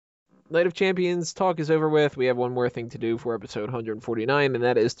Night of Champions talk is over with. We have one more thing to do for episode 149, and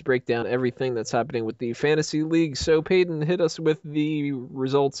that is to break down everything that's happening with the Fantasy League. So, Peyton, hit us with the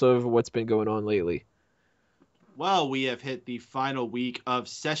results of what's been going on lately. Well, we have hit the final week of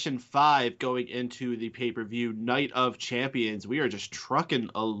Session 5 going into the pay-per-view Night of Champions. We are just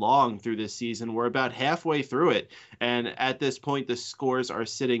trucking along through this season. We're about halfway through it. And at this point, the scores are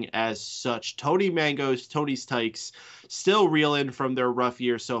sitting as such. Tony Mango's, Tony's Tykes, still reeling from their rough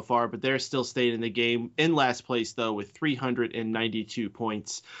year so far, but they're still staying in the game. In last place, though, with 392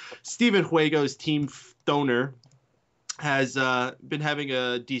 points. Steven Juego's Team Stoner has been having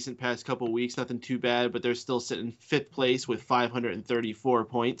a decent past couple of weeks, nothing too bad, but they're still sitting 5th place with 534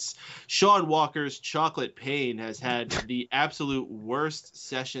 points. Sean Walker's Chocolate Pain has had the absolute worst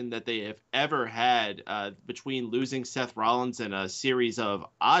session that they have ever had between losing Seth Rollins and a series of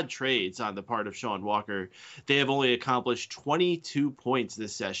odd trades on the part of Sean Walker. They have only accomplished 22 points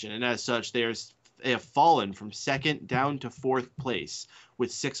this session, and as such, they have fallen from 2nd down to 4th place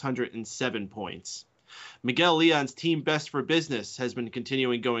with 607 points. Miguel Leon's Team Best for Business has been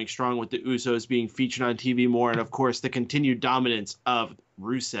continuing going strong with the Usos being featured on TV more, and of course the continued dominance of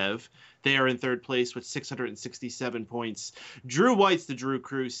Rusev. They are in 3rd place with 667 points. Drew White's the Drew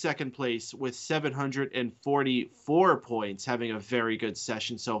Crew, 2nd place with 744 points, having a very good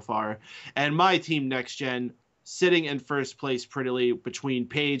session so far. And my team Next Gen sitting in 1st place prettily between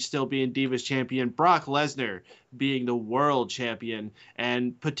Paige still being Divas champion, Brock Lesnar being the world champion,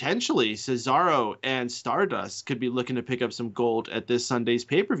 and potentially Cesaro and Stardust could be looking to pick up some gold at this Sunday's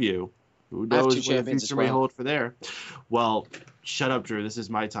pay-per-view. Who knows what the future may hold for there. Well, shut up, Drew. This is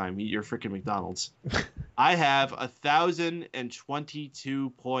my time. Eat your freaking McDonald's. I have 1,022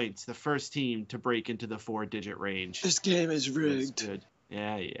 points, the first team to break into the 4-digit range. This game is rigged. That's good.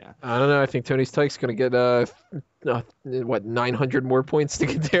 Yeah. I don't know. I think Tony's Tyke's going to get, 900 more points to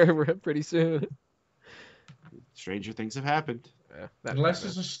get there pretty soon. Stranger things have happened. Yeah, unless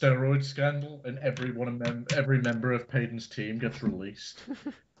there's a steroid scandal and every member of Payton's team gets released,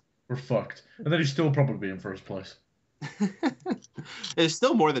 we're fucked. And then he'd still probably be in 1st place. There's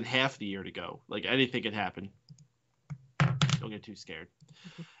still more than half the year to go. Like, anything can happen. Don't get too scared.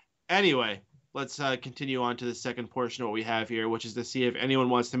 Anyway, let's continue on to the second portion of what we have here, which is to see if anyone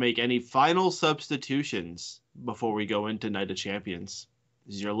wants to make any final substitutions before we go into Night of Champions.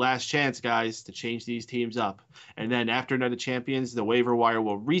 This is your last chance, guys, to change these teams up. And then after Night of Champions, the waiver wire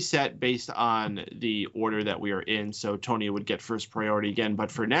will reset based on the order that we are in. So Tony would get first priority again. But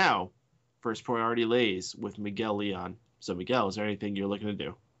for now, first priority lays with Miguel Leon. So, Miguel, is there anything you're looking to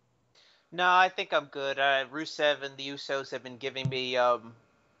do? No, I think I'm good. Rusev and the Usos have been giving me a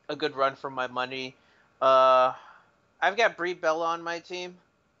good run for my money. I've got Brie Bella on my team,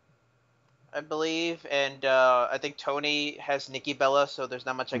 I believe, and I think Tony has Nikki Bella, so there's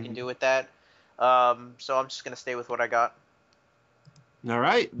not much I can do with that. So I'm just going to stay with what I got. All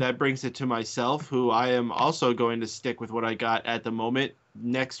right, that brings it to myself, who I am also going to stick with what I got at the moment.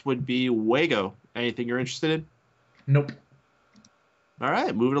 Next would be Wago. Anything you're interested in? Nope. All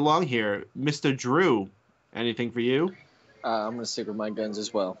right, moving along here. Mr. Drew, anything for you? I'm going to stick with my guns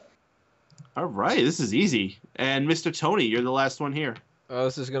as well. All right, this is easy. And Mr. Tony, you're the last one here.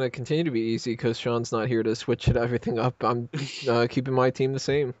 This is going to continue to be easy because Sean's not here to switch everything up. I'm keeping my team the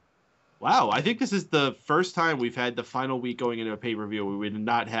same. Wow, I think this is the first time we've had the final week going into a pay-per-view where we did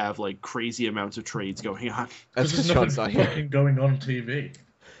not have like crazy amounts of trades going on. That's because Sean's not here. Fucking going on TV.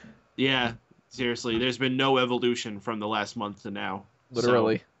 Yeah, seriously, there's been no evolution from the last month to now.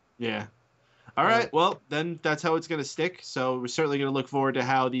 Literally. So, yeah. All right, well, then that's how it's going to stick. So we're certainly going to look forward to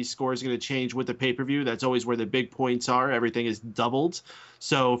how these scores are going to change with the pay-per-view. That's always where the big points are. Everything is doubled.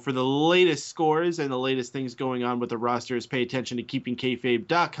 So for the latest scores and the latest things going on with the rosters, pay attention to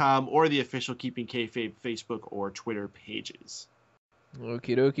keepingkayfabe.com or the official Keeping Kayfabe Facebook or Twitter pages.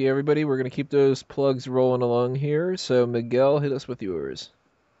 Okie dokie, everybody. We're going to keep those plugs rolling along here. So, Miguel, hit us with yours.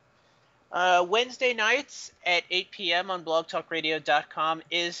 Wednesday nights at 8 p.m. on blogtalkradio.com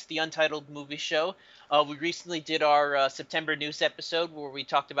is the Untitled Movie Show. We recently did our September news episode where we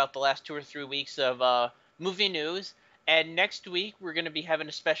talked about the last 2 or 3 weeks of movie news. And next week we're going to be having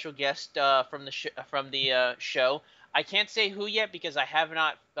a special guest from the show. I can't say who yet because I have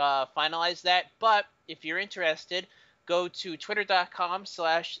not finalized that. But if you're interested, go to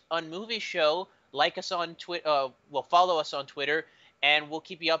twitter.com/unmovieshow. Like us on Twitter. Follow us on Twitter. And we'll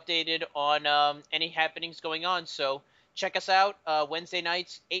keep you updated on any happenings going on. So check us out Wednesday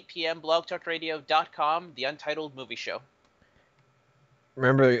nights, 8 p.m., blogtalkradio.com, The Untitled Movie Show.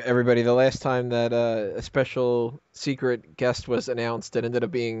 Remember, everybody, the last time that a special secret guest was announced, it ended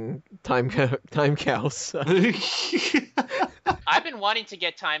up being Time Cows. I've been wanting to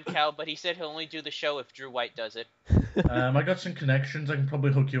get Time Cow, but he said he'll only do the show if Drew White does it. I got some connections. I can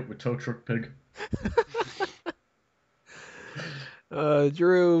probably hook you up with Tow Truck Pig.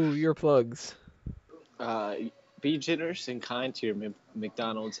 Drew, your plugs. Be generous and kind to your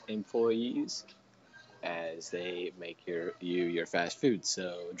McDonald's employees as they make your fast food.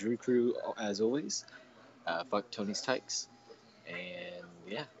 So, Drew Crew, as always, fuck Tony's Tykes, and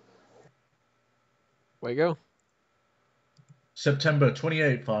yeah. Way go. September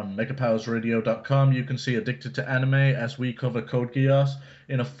 28th on megapowersradio.com, you can see Addicted to Anime as we cover Code Geass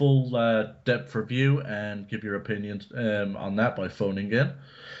in a full depth review and give your opinions on that by phoning in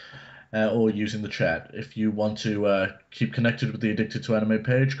or using the chat. If you want to keep connected with the Addicted to Anime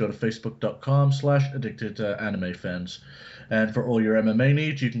page, go to facebook.com/addictedtoanimefans. And for all your MMA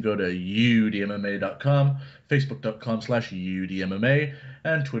needs, you can go to udmma.com, facebook.com/udmma,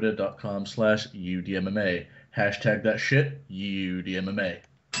 and twitter.com/udmma. Hashtag that shit, UDMMA.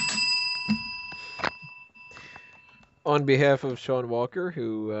 On behalf of Sean Walker,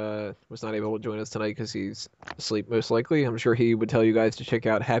 who was not able to join us tonight because he's asleep most likely, I'm sure he would tell you guys to check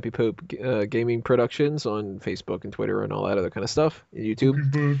out Happy Pope Gaming Productions on Facebook and Twitter and all that other kind of stuff, and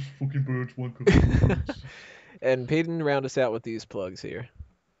YouTube. Fucking birds, one cup of birds. And Peyton, round us out with these plugs here.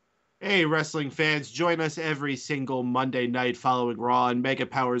 Hey, wrestling fans, join us every single Monday night following Raw on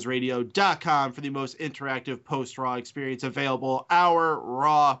megapowersradio.com for the most interactive post-Raw experience available, our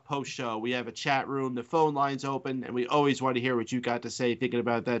Raw post-show. We have a chat room, the phone line's open, and we always want to hear what you got to say thinking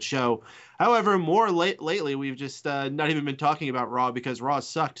about that show. However, more lately, we've just not even been talking about Raw because Raw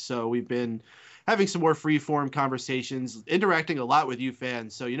sucked, so we've been having some more free-form conversations, interacting a lot with you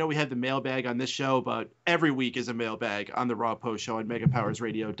fans. So, we had the mailbag on this show, but every week is a mailbag on the Raw Post Show on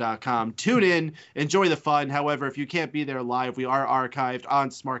megapowersradio.com. Tune in, enjoy the fun. However, if you can't be there live, we are archived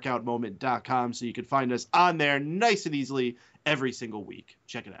on smarkoutmoment.com, so you can find us on there nice and easily every single week.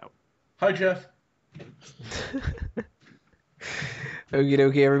 Check it out. Hi, Jeff. Okie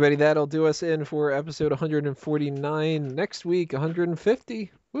dokie, everybody. That'll do us in for episode 149. Next week,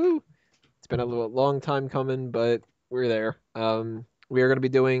 150. Woo! It's been a long time coming, but we're there. We are going to be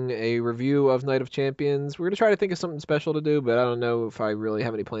doing a review of Night of Champions. We're going to try to think of something special to do, but I don't know if I really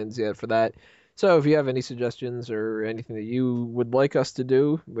have any plans yet for that. So if you have any suggestions or anything that you would like us to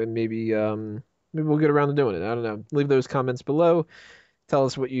do, then maybe we'll get around to doing it. I don't know. Leave those comments below. Tell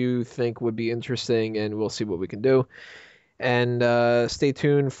us what you think would be interesting, and we'll see what we can do. And stay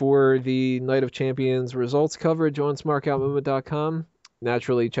tuned for the Night of Champions results coverage on smarkoutmovement.com.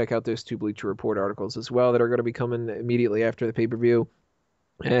 Naturally, check out those 2 Bleacher Report articles as well that are going to be coming immediately after the pay-per-view.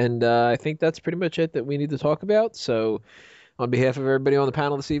 And I think that's pretty much it that we need to talk about. So on behalf of everybody on the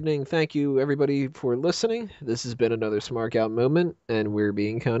panel this evening, thank you, everybody, for listening. This has been another Smark Out moment, and we're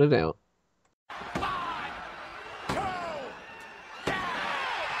being counted out. 5, 2,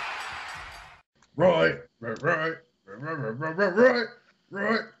 Right.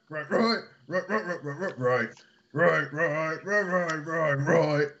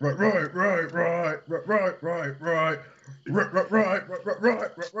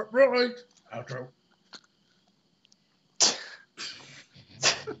 Outro.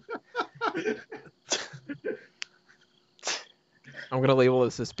 I'm going to label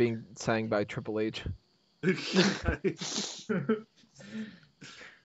this as being sang by Triple H.